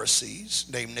the Pharisees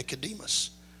named Nicodemus,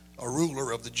 a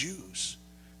ruler of the Jews.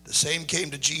 The same came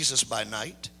to Jesus by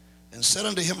night and said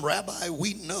unto him, Rabbi,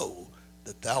 we know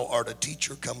that thou art a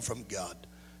teacher come from God.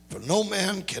 For no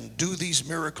man can do these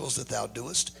miracles that thou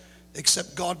doest,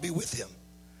 except God be with him.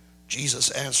 Jesus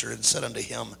answered and said unto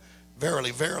him,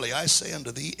 Verily, verily, I say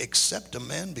unto thee, except a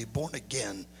man be born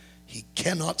again, he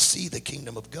cannot see the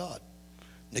kingdom of God.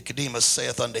 Nicodemus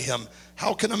saith unto him,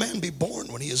 How can a man be born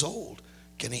when he is old?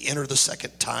 Can he enter the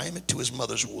second time into his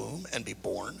mother's womb and be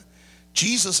born?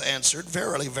 Jesus answered,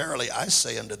 Verily, verily, I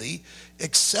say unto thee,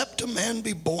 except a man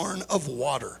be born of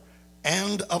water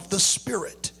and of the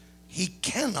Spirit, he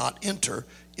cannot enter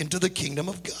into the kingdom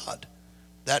of God.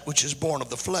 That which is born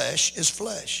of the flesh is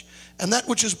flesh, and that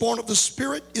which is born of the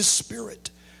Spirit is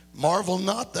spirit. Marvel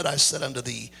not that I said unto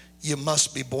thee, Ye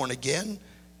must be born again.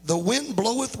 The wind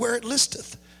bloweth where it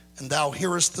listeth, and thou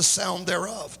hearest the sound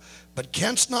thereof, but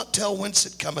canst not tell whence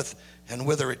it cometh and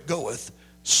whither it goeth.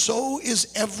 So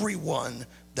is every one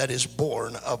that is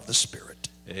born of the Spirit.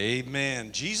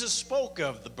 Amen. Jesus spoke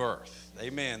of the birth.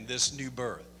 Amen. This new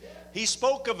birth. He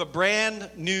spoke of a brand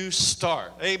new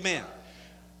start. Amen.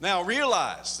 Now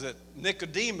realize that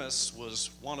Nicodemus was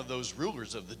one of those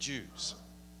rulers of the Jews.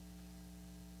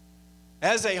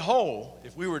 As a whole,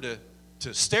 if we were to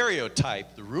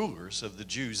stereotype the rulers of the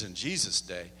Jews in Jesus'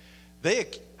 day, they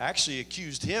actually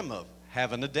accused him of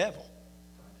having a devil.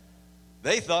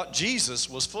 They thought Jesus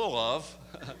was full of,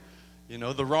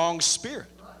 the wrong spirit.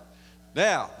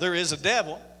 Now, there is a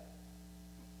devil,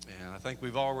 and I think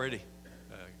we've already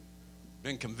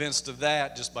been convinced of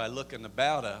that just by looking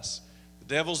about us. The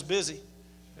devil's busy.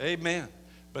 Amen.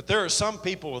 But there are some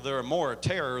people that are more a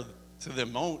terror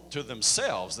to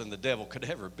themselves than the devil could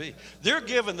ever be. They're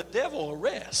giving the devil a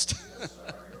rest.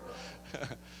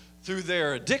 Through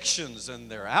their addictions and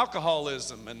their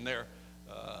alcoholism and their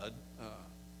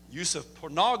use of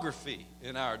pornography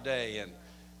in our day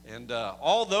and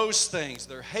all those things,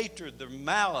 their hatred, their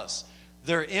malice,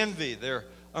 their envy, their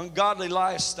ungodly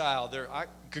lifestyle, I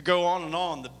could go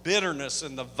on, the bitterness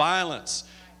and the violence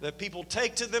that people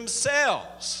take to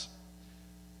themselves.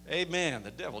 Amen.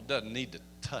 The devil doesn't need to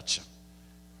touch them.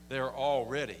 They're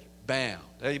already bound.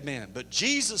 Amen. But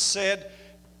Jesus said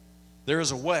there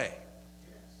is a way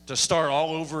to start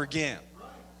all over again.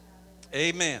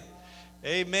 Amen.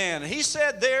 Amen. He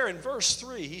said there in verse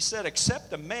 3, he said,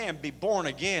 except a man be born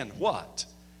again, what?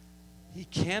 He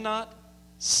cannot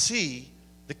see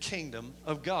the kingdom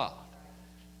of God.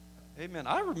 Amen.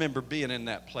 I remember being in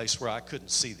that place where I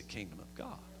couldn't see the kingdom of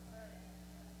God.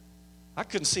 I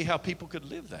couldn't see how people could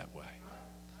live that way.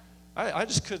 I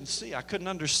just couldn't see. I couldn't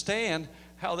understand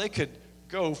how they could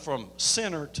go from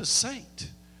sinner to saint.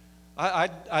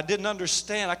 I didn't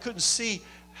understand. I couldn't see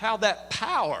how that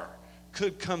power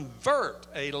could convert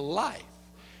a life.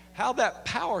 How that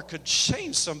power could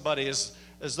change somebody as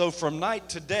though from night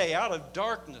to day, out of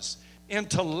darkness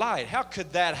into light. How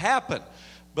could that happen?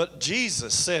 But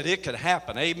Jesus said it could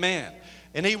happen. Amen.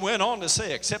 And he went on to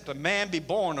say, except a man be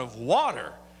born of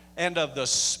water and of the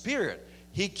Spirit,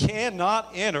 he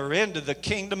cannot enter into the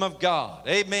kingdom of God.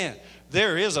 Amen.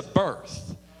 There is a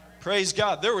birth. Praise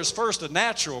God. There was first a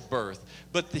natural birth,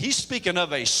 but he's speaking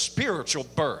of a spiritual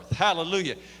birth.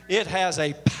 Hallelujah. It has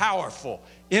a powerful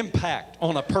impact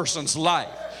on a person's life.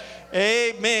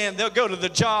 Amen. They'll go to the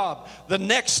job the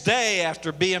next day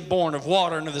after being born of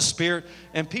water and of the Spirit,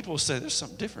 and people will say, there's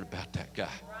something different about that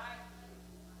guy.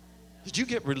 Did you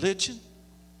get religion?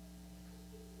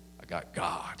 I got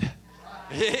God.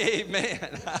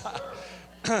 Amen.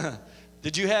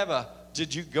 Did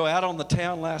you go out on the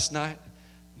town last night?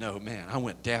 No, man, I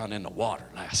went down in the water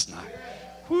last night.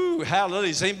 Whoo, hallelujah.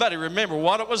 Does anybody remember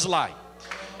what it was like?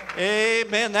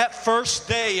 Amen. That first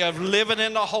day of living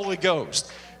in the Holy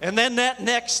Ghost. And then that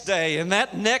next day, and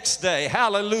that next day,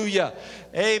 hallelujah,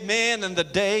 amen, and the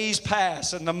days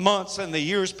pass, and the months and the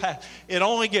years pass. It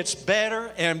only gets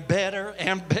better and better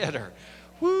and better.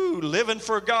 Woo, living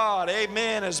for God,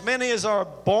 amen. As many as are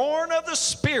born of the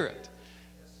Spirit,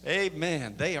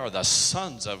 amen, they are the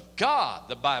sons of God,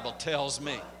 the Bible tells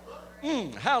me.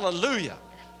 Hallelujah.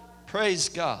 Praise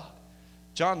God.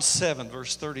 John 7,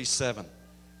 verse 37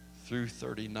 through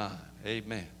 39,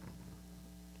 amen.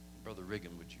 Brother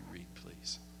Riggin, would you read,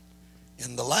 please?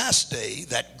 In the last day,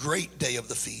 that great day of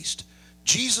the feast,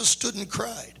 Jesus stood and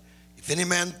cried, if any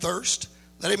man thirst,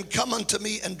 let him come unto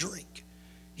me and drink.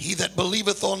 He that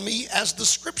believeth on me, as the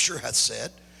scripture hath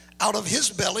said, out of his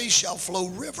belly shall flow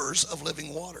rivers of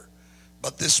living water.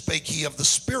 But this spake he of the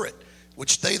Spirit,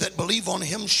 which they that believe on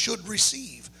him should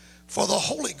receive. For the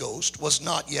Holy Ghost was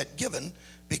not yet given,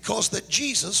 because that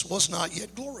Jesus was not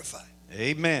yet glorified.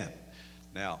 Amen.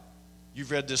 Now,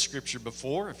 you've read this scripture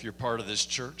before if you're part of this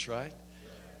church, right?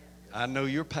 I know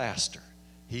your pastor.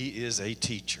 He is a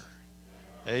teacher.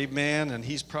 Amen. And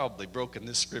he's probably broken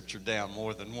this scripture down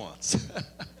more than once.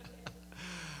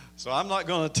 So I'm not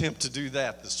going to attempt to do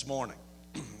that this morning.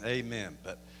 Amen.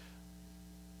 But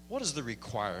what is the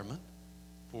requirement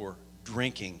for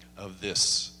drinking of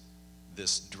this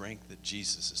drink that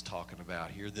Jesus is talking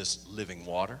about here, this living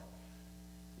water?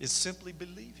 It's simply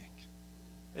believing.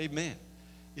 Amen.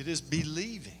 It is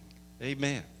believing.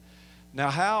 Amen. Now,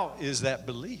 how is that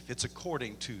belief? It's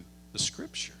according to the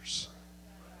scriptures.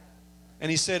 And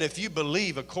he said, if you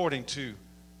believe according to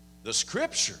the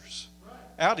scriptures,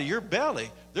 out of your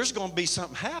belly, there's going to be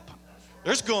something happen.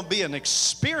 There's going to be an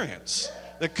experience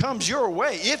that comes your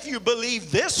way if you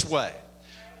believe this way.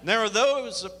 And there are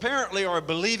those apparently are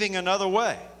believing another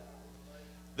way.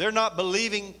 They're not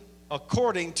believing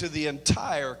according to the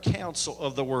entire counsel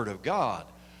of the Word of God.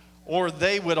 Or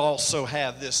they would also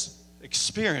have this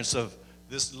experience of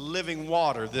this living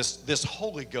water, this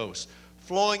Holy Ghost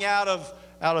flowing out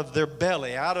of their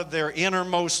belly, out of their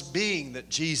innermost being that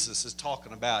Jesus is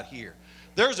talking about here.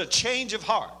 There's a change of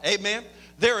heart. Amen.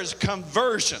 There is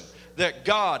conversion that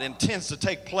God intends to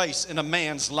take place in a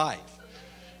man's life.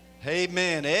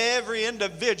 Amen. Every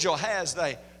individual has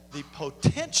the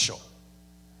potential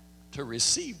to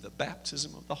receive the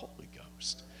baptism of the Holy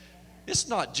Ghost. It's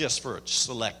not just for a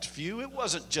select few. It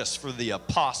wasn't just for the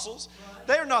apostles.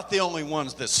 They're not the only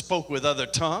ones that spoke with other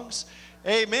tongues.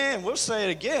 Amen. We'll say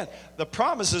it again. The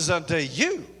promise is unto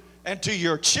you and to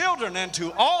your children and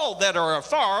to all that are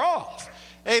afar off.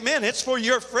 Amen. It's for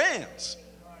your friends.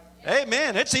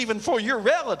 Amen. It's even for your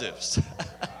relatives.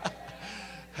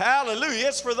 Hallelujah.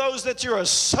 It's for those that you're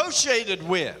associated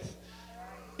with.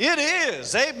 It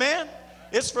is. Amen.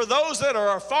 It's for those that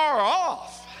are afar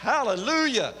off.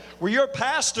 Hallelujah. Where your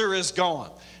pastor is going.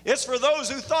 It's for those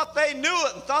who thought they knew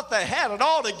it and thought they had it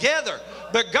all together.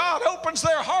 But God opens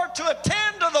their heart to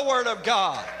attend to the Word of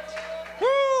God.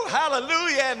 Woo,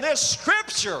 hallelujah. And this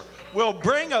scripture will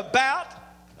bring about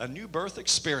a new birth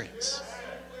experience.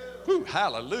 Woo,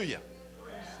 hallelujah.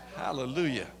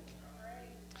 Hallelujah.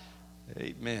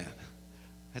 Amen.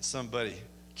 I had somebody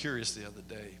curious the other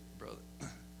day, brother.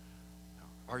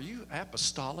 Are you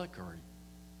apostolic or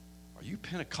are you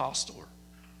Pentecostal or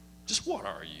just what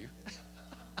are you?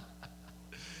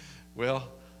 Well,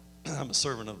 I'm a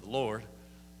servant of the Lord,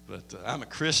 but I'm a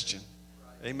Christian.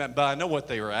 Amen. But I know what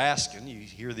they were asking. You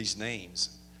hear these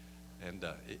names. And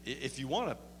if you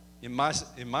want to, in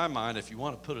my mind, if you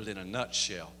want to put it in a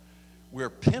nutshell, we're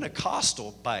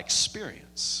Pentecostal by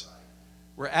experience.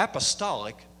 We're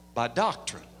apostolic by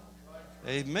doctrine.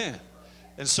 Amen.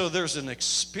 And so there's an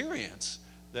experience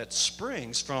that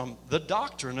springs from the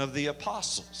doctrine of the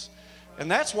apostles. And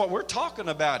that's what we're talking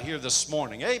about here this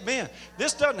morning. Amen.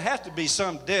 This doesn't have to be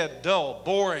some dead, dull,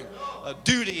 boring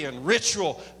duty and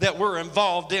ritual that we're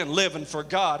involved in living for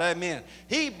God. Amen.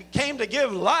 He came to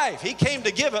give life. He came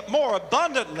to give it more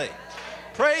abundantly.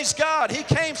 Praise God. He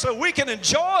came so we can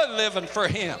enjoy living for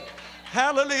Him.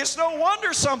 Hallelujah. It's no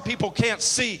wonder some people can't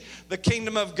see the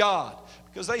kingdom of God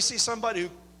because they see somebody who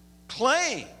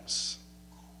claims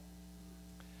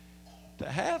to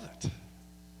have it.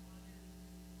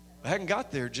 I haven't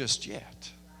got there just yet.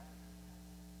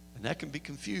 And that can be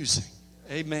confusing.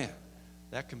 Amen.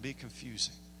 That can be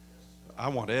confusing. I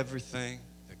want everything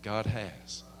that God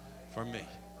has for me.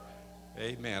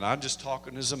 Amen. I'm just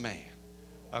talking as a man.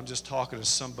 I'm just talking as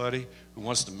somebody who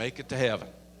wants to make it to heaven.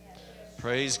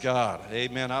 Praise God.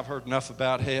 Amen. I've heard enough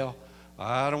about hell.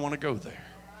 I don't want to go there.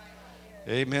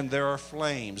 Amen. There are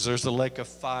flames. There's the lake of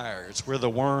fire. It's where the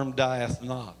worm dieth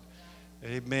not.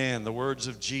 Amen. The words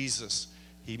of Jesus,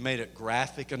 he made it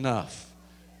graphic enough.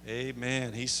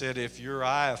 Amen. He said, if your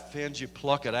eye offends you,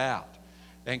 pluck it out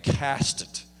and cast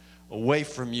it away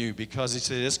from you, because he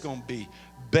said it's going to be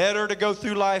better to go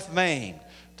through life maimed,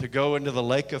 to go into the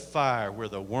lake of fire where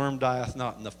the worm dieth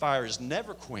not and the fire is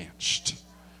never quenched.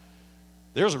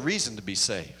 There's a reason to be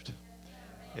saved.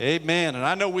 Amen. And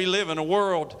I know we live in a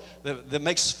world that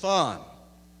makes fun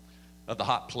of the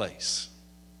hot place.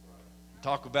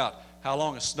 Talk about how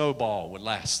long a snowball would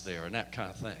last there and that kind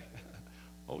of thing.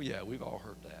 Oh yeah, we've all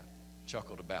heard that,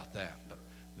 chuckled about that. But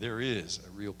there is a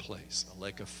real place, a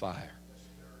lake of fire.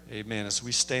 Amen. As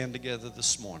we stand together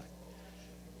this morning,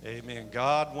 amen,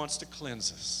 God wants to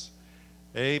cleanse us.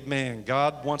 Amen.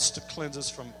 God wants to cleanse us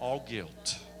from all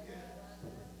guilt.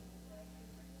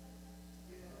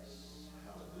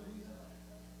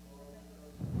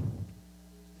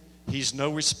 He's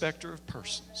no respecter of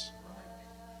persons.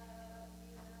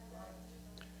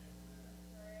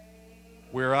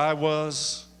 Where I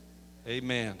was,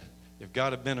 amen, if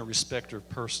God had been a respecter of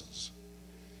persons,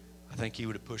 I think he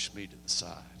would have pushed me to the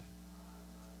side.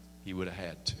 He would have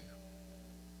had to.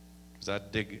 Because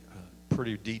I'd dig a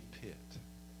pretty deep pit.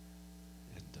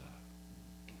 And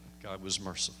God was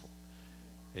merciful.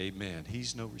 Amen.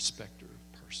 He's no respecter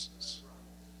of persons.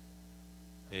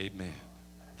 Amen.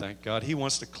 Thank God. He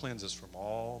wants to cleanse us from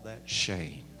all that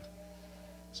shame.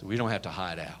 So we don't have to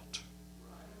hide out.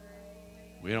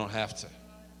 We don't have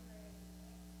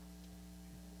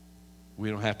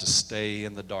to stay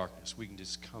in the darkness. We can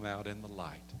just come out in the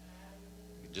light.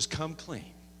 Just come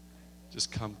clean.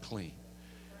 Just come clean.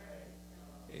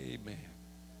 Amen.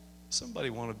 Somebody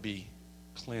want to be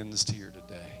cleansed here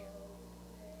today?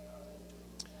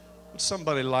 Would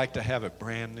somebody like to have a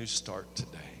brand new start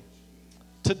today?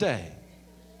 Today.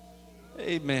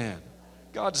 Amen.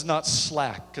 God's not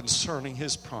slack concerning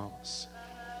his promise.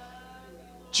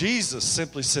 Jesus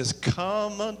simply says,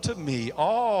 come unto me,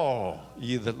 all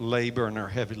ye that labor and are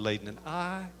heavy laden, and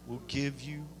I will give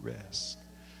you rest.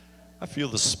 I feel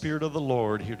the Spirit of the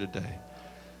Lord here today.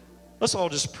 Let's all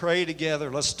just pray together.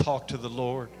 Let's talk to the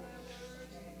Lord.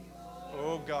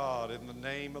 Oh God, in the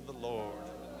name of the Lord.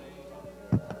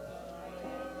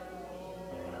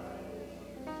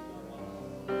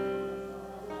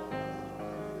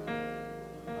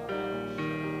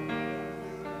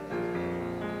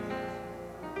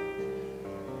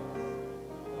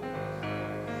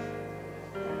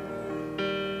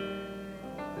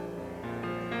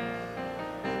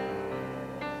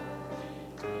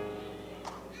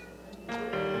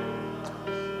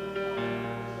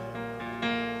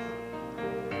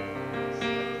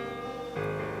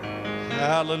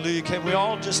 Hallelujah. Can we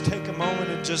all just take a moment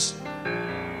and just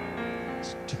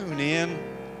tune in,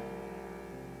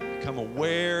 become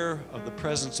aware of the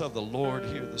presence of the Lord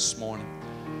here this morning.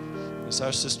 As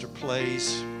our sister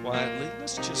plays quietly,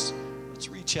 let's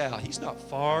reach out. He's not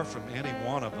far from any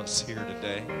one of us here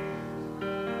today.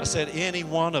 I said any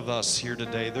one of us here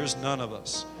today. There's none of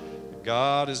us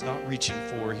God is not reaching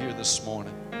for here this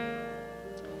morning.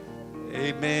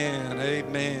 Amen.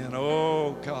 Amen.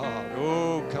 Oh God.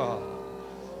 Oh God.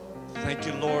 Thank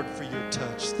you, Lord, for your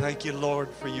touch. Thank you, Lord,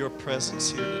 for your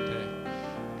presence here today.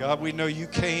 God, we know you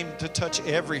came to touch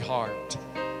every heart.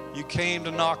 You came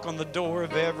to knock on the door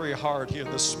of every heart here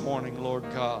this morning, Lord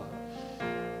God.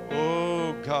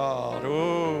 Oh God,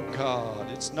 oh God,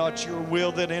 it's not your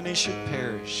will that any should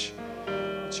perish.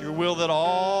 It's your will that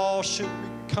all should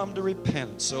come to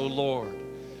repentance, oh Lord.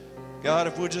 God,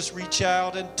 if we'll just reach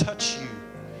out and touch you,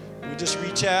 we just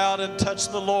reach out and touch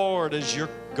the Lord as you're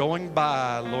going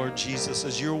by, Lord Jesus,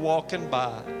 as you're walking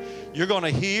by. You're going to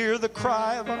hear the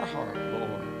cry of our heart,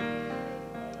 Lord.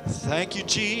 Thank you,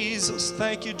 Jesus.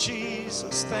 Thank you,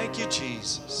 Jesus. Thank you,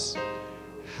 Jesus.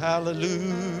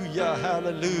 Hallelujah,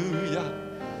 hallelujah.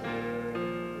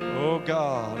 Oh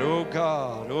God, oh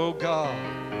God, oh God.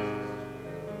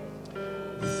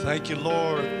 Thank you,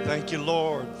 Lord. Thank you,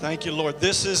 Lord. Thank you, Lord.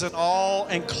 This is an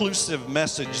all-inclusive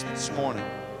message this morning.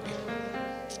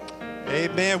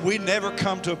 Amen. We never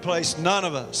come to a place, none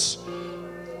of us,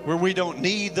 where we don't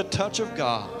need the touch of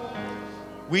God.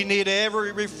 We need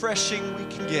every refreshing we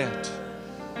can get.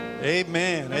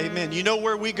 Amen. Amen. You know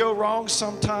where we go wrong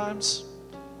sometimes?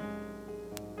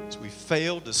 is we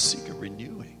fail to seek a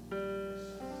renewing.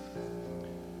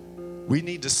 We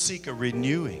need to seek a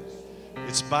renewing.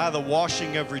 It's by the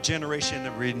washing of regeneration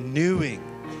and renewing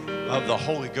of the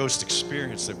Holy Ghost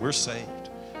experience that we're saved.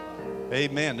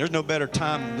 Amen. There's no better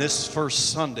time than this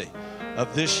first Sunday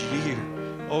of this year.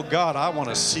 Oh God, I want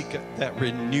to seek that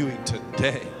renewing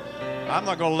today. I'm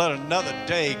not going to let another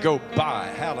day go by.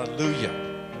 Hallelujah.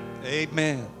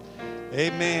 Amen.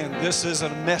 Amen. This is a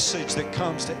message that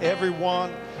comes to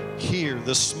everyone here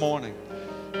this morning.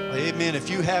 Amen. If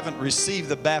you haven't received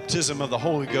the baptism of the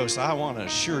Holy Ghost, I want to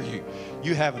assure you,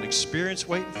 you have an experience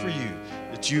waiting for you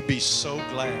that you be so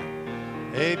glad.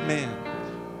 Amen.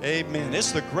 Amen.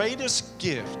 It's the greatest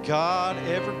gift God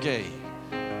ever gave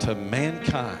to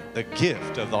mankind, the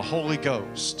gift of the Holy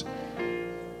Ghost.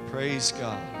 Praise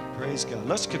God. Praise God.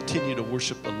 Let's continue to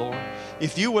worship the Lord.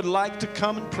 If you would like to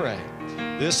come and pray,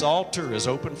 this altar is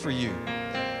open for you.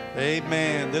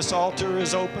 Amen. This altar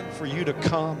is open for you to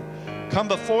come. Come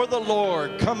before the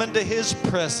Lord. Come into His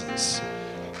presence.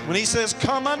 When He says,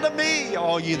 come unto me,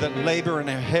 all ye that labor and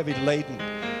are heavy laden.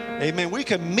 Amen. We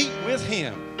can meet with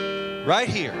Him right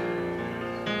here.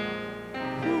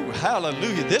 Ooh,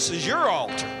 hallelujah. This is your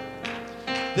altar.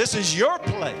 This is your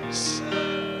place.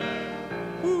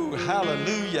 Ooh,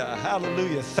 hallelujah.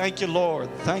 Hallelujah. Thank you, Lord.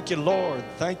 Thank you, Lord.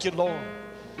 Thank you, Lord.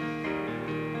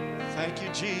 Thank you,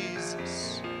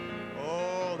 Jesus.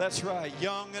 Oh, that's right.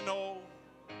 Young and old.